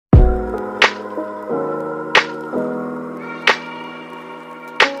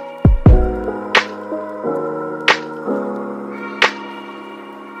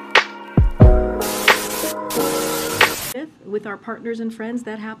with our partners and friends,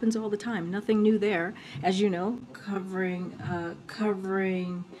 that happens all the time. Nothing new there, as you know, covering.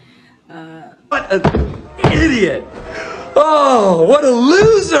 What an idiot! Oh, what a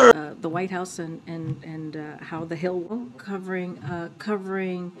loser! The White House and how the Hill covering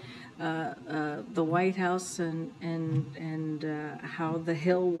the White House and how the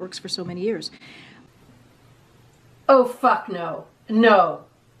Hill works for so many years. Oh fuck no. No.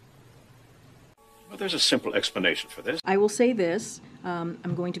 Well, there's a simple explanation for this. I will say this,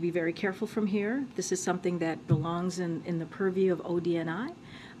 I'm going to be very careful from here. This is something that belongs in the purview of ODNI,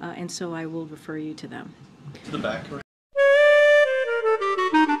 and so I will refer you to them. To the back.